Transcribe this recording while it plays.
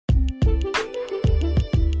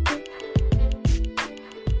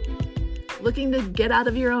Looking to get out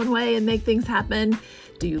of your own way and make things happen?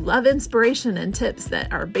 Do you love inspiration and tips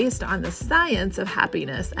that are based on the science of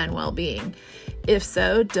happiness and well-being? If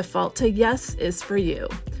so, Default to Yes is for you.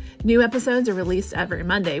 New episodes are released every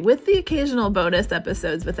Monday with the occasional bonus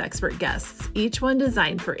episodes with expert guests, each one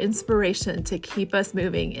designed for inspiration to keep us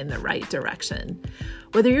moving in the right direction.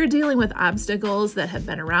 Whether you're dealing with obstacles that have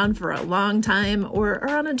been around for a long time or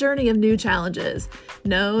are on a journey of new challenges,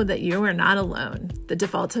 know that you are not alone. The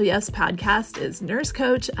Default to Yes podcast is nurse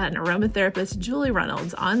coach and aromatherapist Julie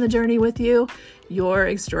Reynolds on the journey with you, your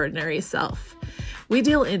extraordinary self. We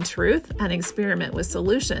deal in truth and experiment with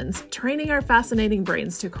solutions, training our fascinating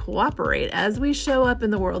brains to cooperate as we show up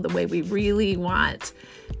in the world the way we really want,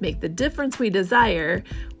 make the difference we desire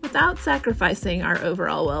without sacrificing our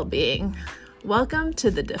overall well-being. Welcome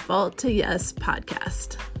to the Default to Yes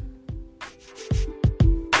podcast.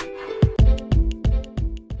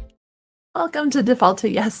 Welcome to Default to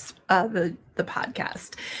Yes, the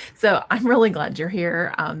podcast. So I'm really glad you're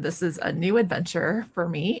here. This is a new adventure for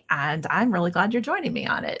me, and I'm really glad you're joining me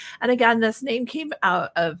on it. And again, this name came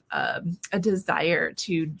out of a desire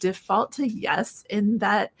to default to yes, in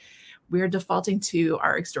that we're defaulting to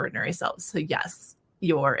our extraordinary selves. So yes,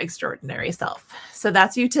 your extraordinary self. So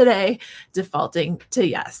that's you today, defaulting to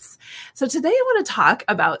yes. So today I want to talk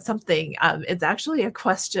about something. It's actually a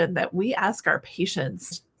question that we ask our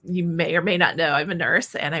patients. You may or may not know, I'm a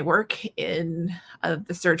nurse and I work in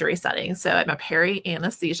the surgery setting. So I'm a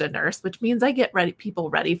peri-anesthesia nurse, which means I get people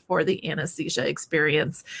ready for the anesthesia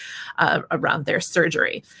experience around their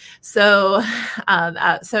surgery. So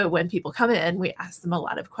when people come in, we ask them a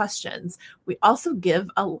lot of questions. We also give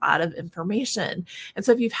a lot of information. And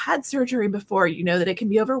so if you've had surgery before, you know that it can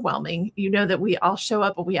be overwhelming. You know that we all show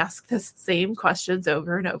up and we ask the same questions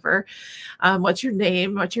over and over. What's your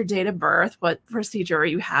name? What's your date of birth? What procedure are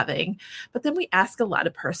you having? But then we ask a lot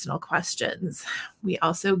of personal questions. We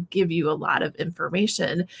also give you a lot of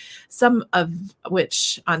information, some of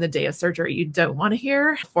which on the day of surgery you don't want to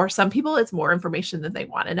hear. For some people, it's more information than they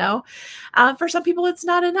want to know. For some people, it's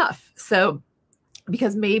not enough. So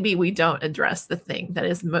because maybe we don't address the thing that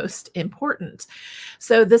is most important.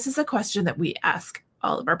 So this is a question that we ask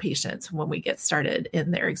all of our patients when we get started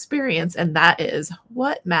in their experience, and that is,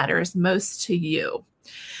 what matters most to you?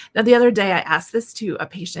 Now, the other day I asked this to a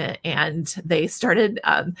patient and they started,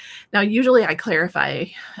 now usually I clarify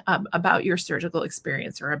about your surgical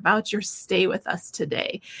experience or about your stay with us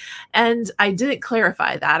today. And I didn't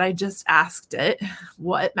clarify that. I just asked it,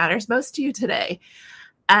 what matters most to you today?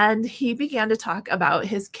 And he began to talk about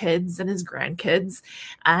his kids and his grandkids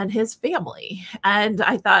and his family. And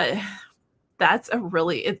I thought that's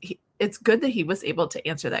it's good that he was able to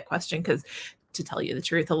answer that question, because to tell you the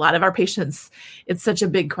truth, a lot of our patients, it's such a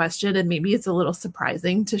big question, and maybe it's a little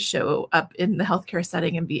surprising to show up in the healthcare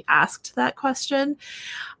setting and be asked that question,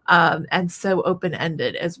 and so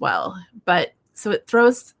open-ended as well. But so it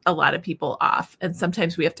throws a lot of people off, and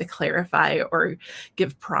sometimes we have to clarify or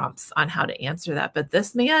give prompts on how to answer that. But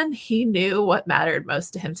this man, he knew what mattered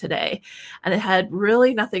most to him today, and it had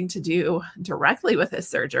really nothing to do directly with his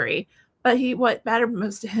surgery, but what mattered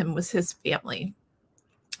most to him was his family,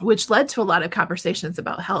 which led to a lot of conversations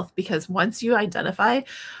about health, because once you identify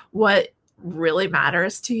what really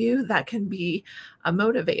matters to you, that can be a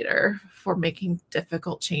motivator for making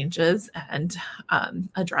difficult changes and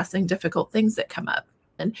addressing difficult things that come up.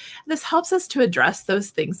 And this helps us to address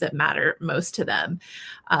those things that matter most to them,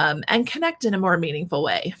 and connect in a more meaningful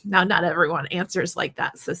way. Now, not everyone answers like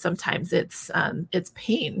that. So sometimes it's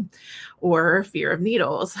pain or fear of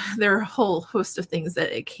needles. There are a whole host of things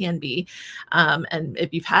that it can be. And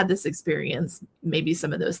if you've had this experience, maybe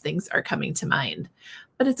some of those things are coming to mind.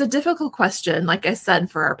 But it's a difficult question, like I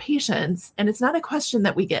said, for our patients. And it's not a question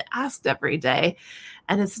that we get asked every day.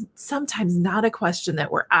 And it's sometimes not a question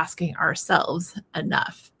that we're asking ourselves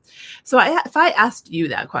enough. So if I asked you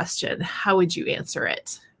that question, how would you answer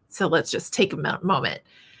it? So let's just take a moment.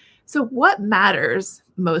 So what matters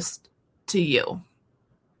most to you?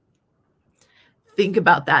 Think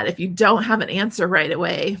about that. If you don't have an answer right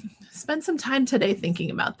away, spend some time today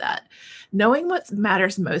thinking about that. Knowing what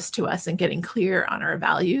matters most to us and getting clear on our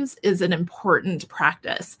values is an important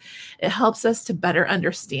practice. It helps us to better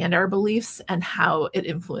understand our beliefs and how it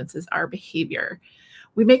influences our behavior.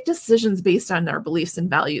 We make decisions based on our beliefs and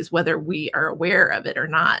values, whether we are aware of it or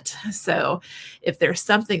not. So if there's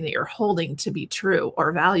something that you're holding to be true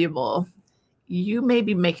or valuable, you may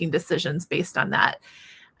be making decisions based on that.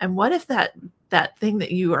 And what if that thing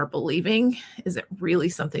that you are believing isn't really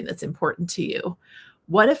something that's important to you?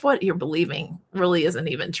 What if what you're believing really isn't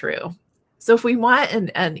even true? So if we want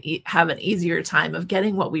have an easier time of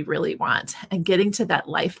getting what we really want and getting to that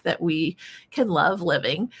life that we can love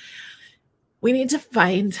living, we need to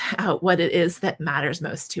find out what it is that matters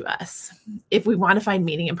most to us. If we want to find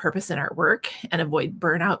meaning and purpose in our work and avoid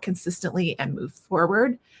burnout consistently and move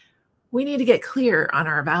forward, we need to get clear on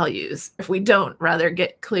our values. If we don't rather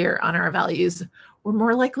get clear on our values, we're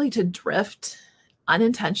more likely to drift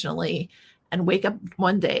unintentionally and wake up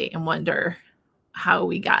one day and wonder how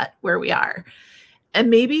we got where we are. And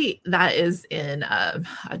maybe that is in a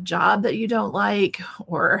job that you don't like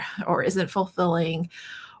or isn't fulfilling,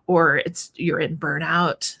 or you're in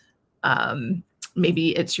burnout. Maybe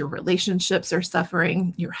it's your relationships are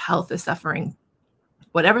suffering, your health is suffering.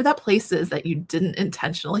 Whatever that place is that you didn't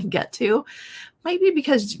intentionally get to, might be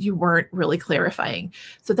because you weren't really clarifying.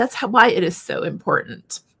 So that's why it is so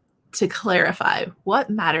important to clarify what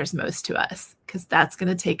matters most to us, because that's going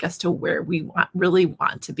to take us to where we really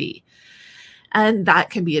want to be. And that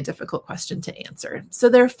can be a difficult question to answer. So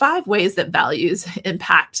there are 5 ways that values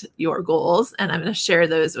impact your goals, and I'm going to share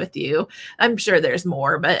those with you. I'm sure there's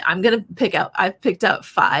more, but I've picked out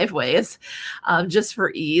 5 ways just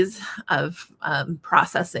for ease of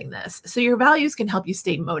processing this. So your values can help you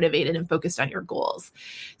stay motivated and focused on your goals.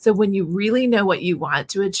 So when you really know what you want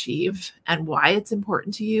to achieve and why it's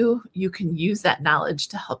important to you, you can use that knowledge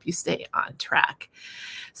to help you stay on track.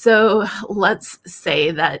 So let's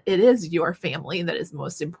say that it is your family that is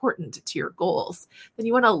most important to your goals. Then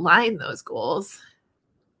you want to align those goals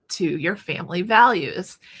to your family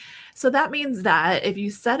values. So that means that if you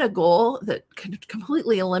set a goal that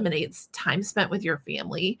completely eliminates time spent with your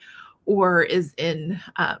family or is in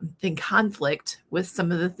conflict with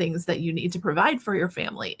some of the things that you need to provide for your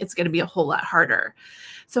family, it's going to be a whole lot harder.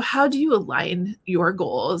 So how do you align your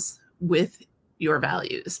goals with your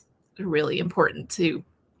values? Really important to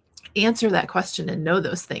answer that question and know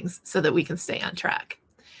those things so that we can stay on track.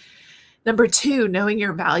 Number 2, knowing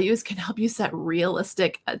your values can help you set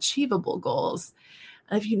realistic, achievable goals.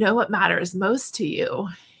 And if you know what matters most to you,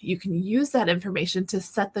 you can use that information to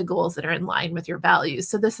set the goals that are in line with your values.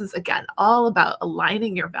 So this is, again, all about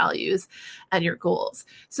aligning your values and your goals.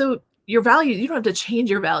 So your values, you don't have to change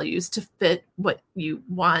your values to fit what you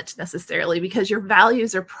want necessarily, because your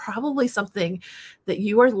values are probably something that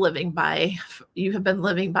you are living by, you have been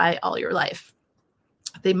living by all your life.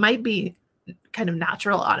 They might be kind of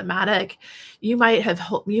natural, automatic. You might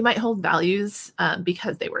hold values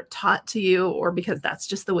because they were taught to you, or because that's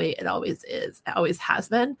just the way it always is. It always has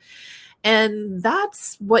been. And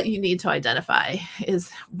that's what you need to identify,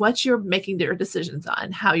 is what you're making your decisions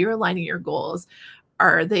on, how you're aligning your goals.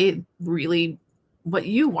 Are they really what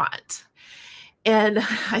you want? And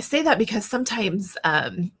I say that because sometimes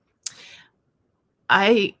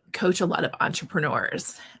I coach a lot of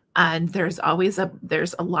entrepreneurs, and there's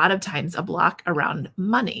a lot of times a block around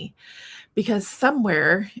money, because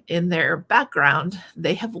somewhere in their background,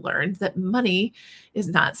 they have learned that money is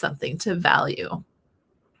not something to value.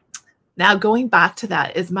 Now, going back to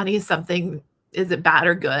that, is it bad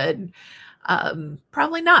or good?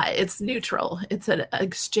 Probably not. It's neutral. It's an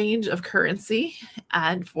exchange of currency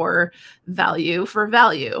and for value.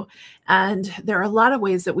 And there are a lot of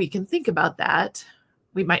ways that we can think about that.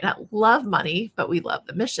 We might not love money, but we love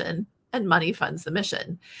the mission, and money funds the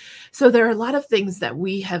mission. So there are a lot of things that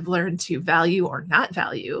we have learned to value or not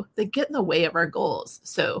value that get in the way of our goals.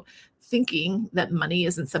 So thinking that money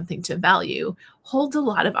isn't something to value holds a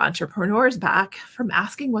lot of entrepreneurs back from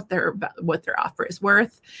asking what their offer is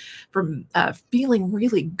worth, from feeling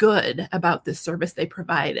really good about the service they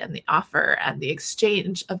provide and the offer and the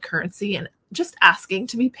exchange of currency, and just asking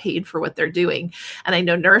to be paid for what they're doing. And I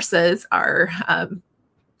know nurses are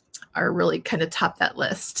really kind of top that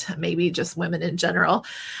list, maybe just women in general.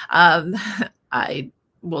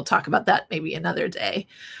 We'll talk about that maybe another day.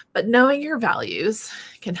 But knowing your values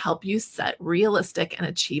can help you set realistic and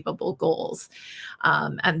achievable goals.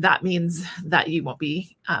 And that means that you won't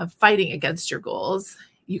be fighting against your goals.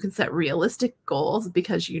 You can set realistic goals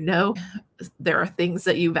because you know there are things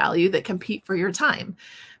that you value that compete for your time.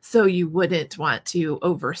 So you wouldn't want to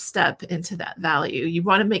overstep into that value. You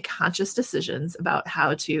want to make conscious decisions about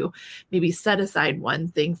how to maybe set aside one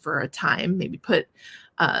thing for a time,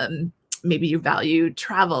 maybe you value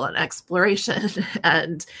travel and exploration,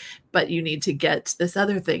 but you need to get this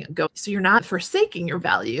other thing going. So you're not forsaking your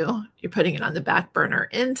value. You're putting it on the back burner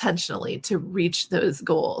intentionally to reach those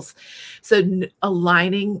goals. So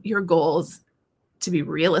aligning your goals to be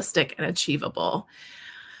realistic and achievable.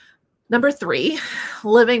 Number 3,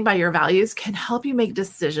 living by your values can help you make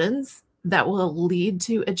decisions that will lead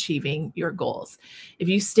to achieving your goals. If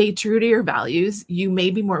you stay true to your values, you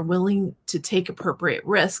may be more willing to take appropriate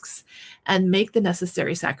risks and make the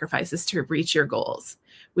necessary sacrifices to reach your goals,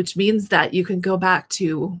 which means that you can go back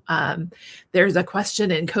to, there's a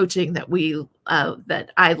question in coaching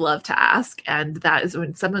that I love to ask, and that is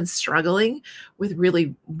when someone's struggling with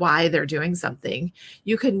really why they're doing something,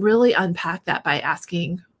 you can really unpack that by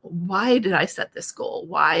asking, why did I set this goal?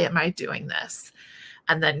 Why am I doing this?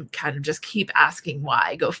 And then kind of just keep asking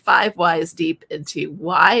why. Go 5 whys deep into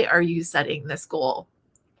why are you setting this goal?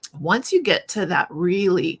 Once you get to that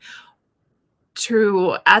really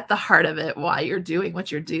true at the heart of it, why you're doing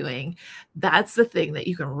what you're doing, that's the thing that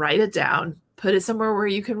you can write it down, put it somewhere where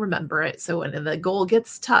you can remember it. So when the goal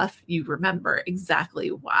gets tough, you remember exactly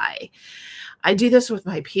why. I do this with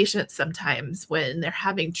my patients sometimes when they're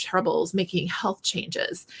having troubles making health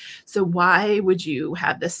changes. So why would you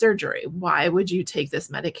have this surgery? Why would you take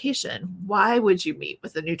this medication? Why would you meet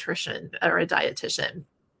with a nutrition or a dietitian?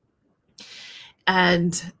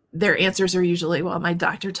 And their answers are usually, well, my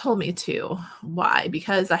doctor told me to. Why?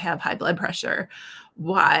 Because I have high blood pressure.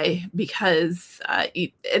 Why? Because and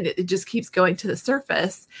it just keeps going to the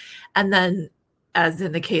surface. And then, as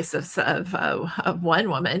in the case of one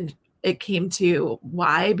woman, it came to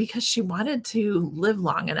why? Because she wanted to live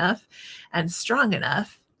long enough and strong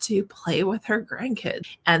enough to play with her grandkids.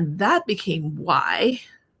 And that became why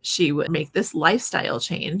she would make this lifestyle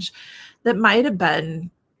change that might have been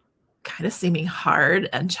kind of seeming hard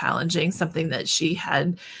and challenging, something that she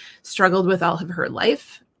had struggled with all of her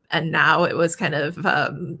life. And now it was kind of,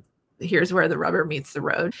 here's where the rubber meets the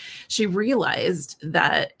road. She realized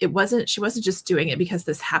that she wasn't just doing it because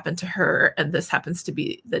this happened to her and this happens to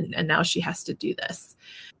be, and now she has to do this.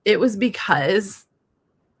 It was because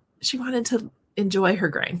she wanted to enjoy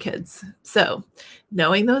her grandkids. So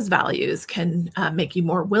knowing those values can make you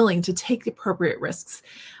more willing to take the appropriate risks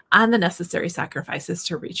and the necessary sacrifices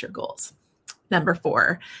to reach your goals. Number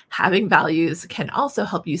 4, having values can also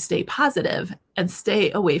help you stay positive and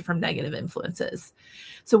stay away from negative influences.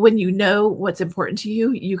 So when you know what's important to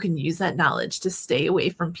you, you can use that knowledge to stay away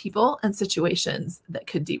from people and situations that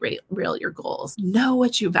could derail your goals. Know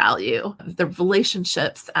what you value, the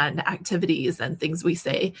relationships and activities and things we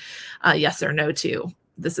say yes or no to.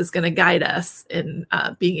 This is going to guide us in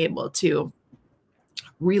being able to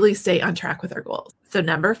really stay on track with our goals. So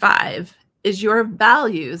number 5 is your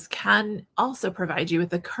values can also provide you with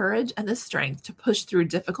the courage and the strength to push through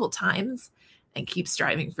difficult times and keep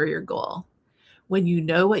striving for your goal. When you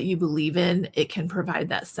know what you believe in, it can provide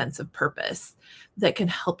that sense of purpose that can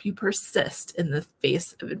help you persist in the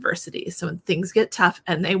face of adversity. So when things get tough,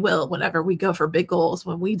 and they will, whenever we go for big goals,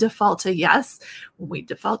 when we default to yes, when we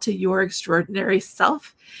default to your extraordinary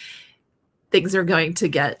self, things are going to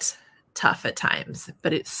get tough at times,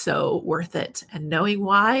 but it's so worth it. And knowing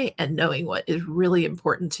why and knowing what is really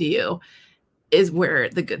important to you is where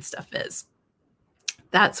the good stuff is.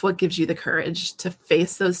 That's what gives you the courage to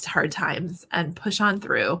face those hard times and push on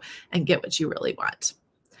through and get what you really want.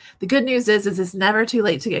 The good news is it's never too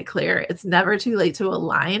late to get clear. It's never too late to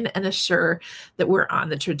align and assure that we're on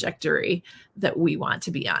the trajectory that we want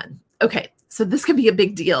to be on. Okay, so this can be a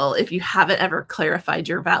big deal if you haven't ever clarified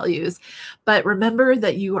your values, but remember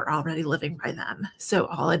that you are already living by them. So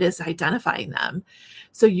all it is identifying them.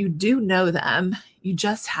 So you do know them. You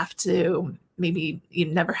just have to, maybe you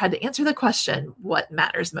never had to answer the question, what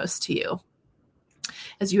matters most to you?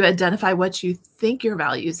 As you identify what you think your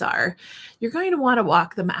values are, you're going to want to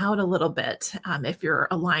walk them out a little bit if you're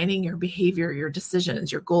aligning your behavior, your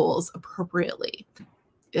decisions, your goals appropriately.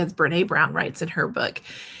 As Brene Brown writes in her book,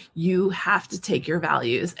 you have to take your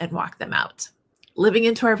values and walk them out. Living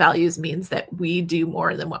into our values means that we do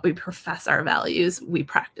more than what we profess our values, we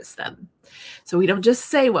practice them. So we don't just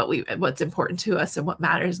say what's important to us and what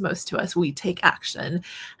matters most to us. We take action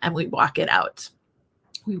and we walk it out.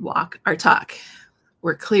 We walk our talk.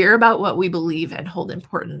 We're clear about what we believe and hold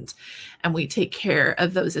important, and we take care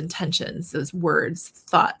of those intentions, those words,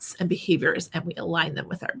 thoughts, and behaviors, and we align them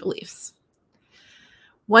with our beliefs.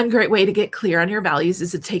 One great way to get clear on your values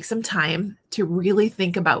is to take some time to really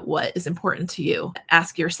think about what is important to you.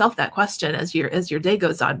 Ask yourself that question as your day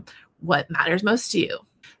goes on. What matters most to you?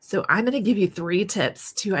 So I'm going to give you 3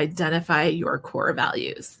 tips to identify your core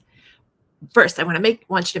values. First, I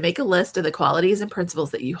want you to make a list of the qualities and principles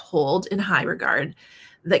that you hold in high regard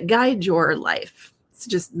that guide your life. So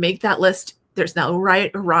just make that list. There's no right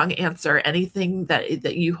or wrong answer. Anything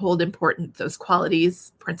that you hold important, those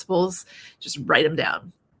qualities, principles, just write them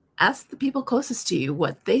down. Ask the people closest to you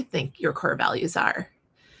what they think your core values are.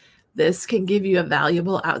 This can give you a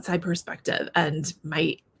valuable outside perspective and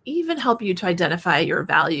might even help you to identify your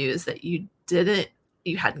values that you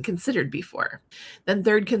hadn't considered before. Then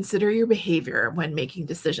third, consider your behavior when making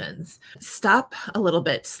decisions. Stop a little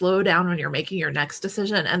bit, slow down when you're making your next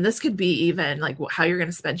decision. And this could be even like how you're going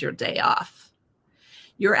to spend your day off.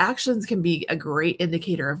 Your actions can be a great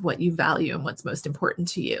indicator of what you value and what's most important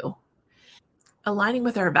to you. Aligning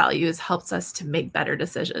with our values helps us to make better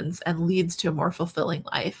decisions and leads to a more fulfilling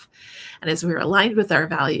life. And as we're aligned with our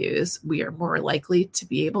values, we are more likely to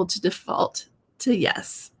be able to default to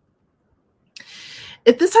yes.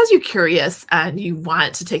 If this has you curious and you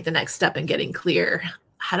want to take the next step in getting clear,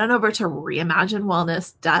 head on over to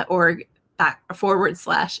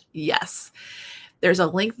reimaginewellness.org/yes. There's a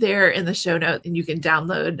link there in the show note, and you can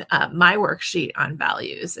download my worksheet on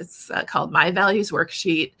values. It's called My Values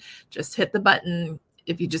Worksheet. Just hit the button.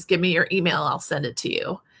 If you just give me your email, I'll send it to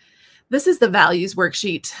you. This is the values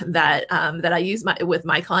worksheet that I use with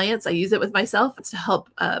my clients. I use it with myself to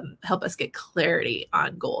help us get clarity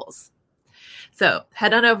on goals. So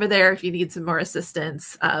head on over there if you need some more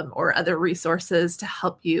assistance or other resources to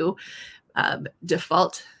help you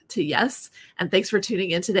default to yes. And thanks for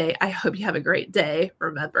tuning in today. I hope you have a great day.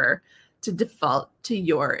 Remember to default to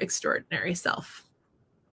your extraordinary self.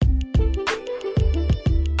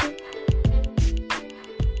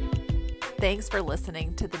 Thanks for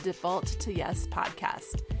listening to the Default to Yes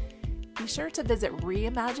podcast. Be sure to visit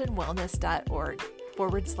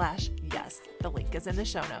reimaginewellness.org/yes. The link is in the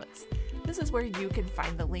show notes. This is where you can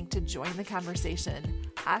find the link to join the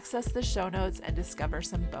conversation, access the show notes, and discover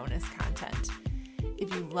some bonus content.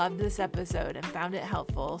 If you loved this episode and found it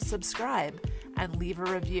helpful, subscribe and leave a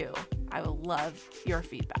review. I will love your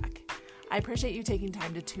feedback. I appreciate you taking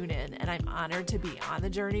time to tune in, and I'm honored to be on the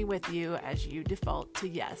journey with you as you default to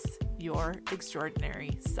yes, your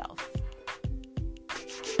extraordinary self.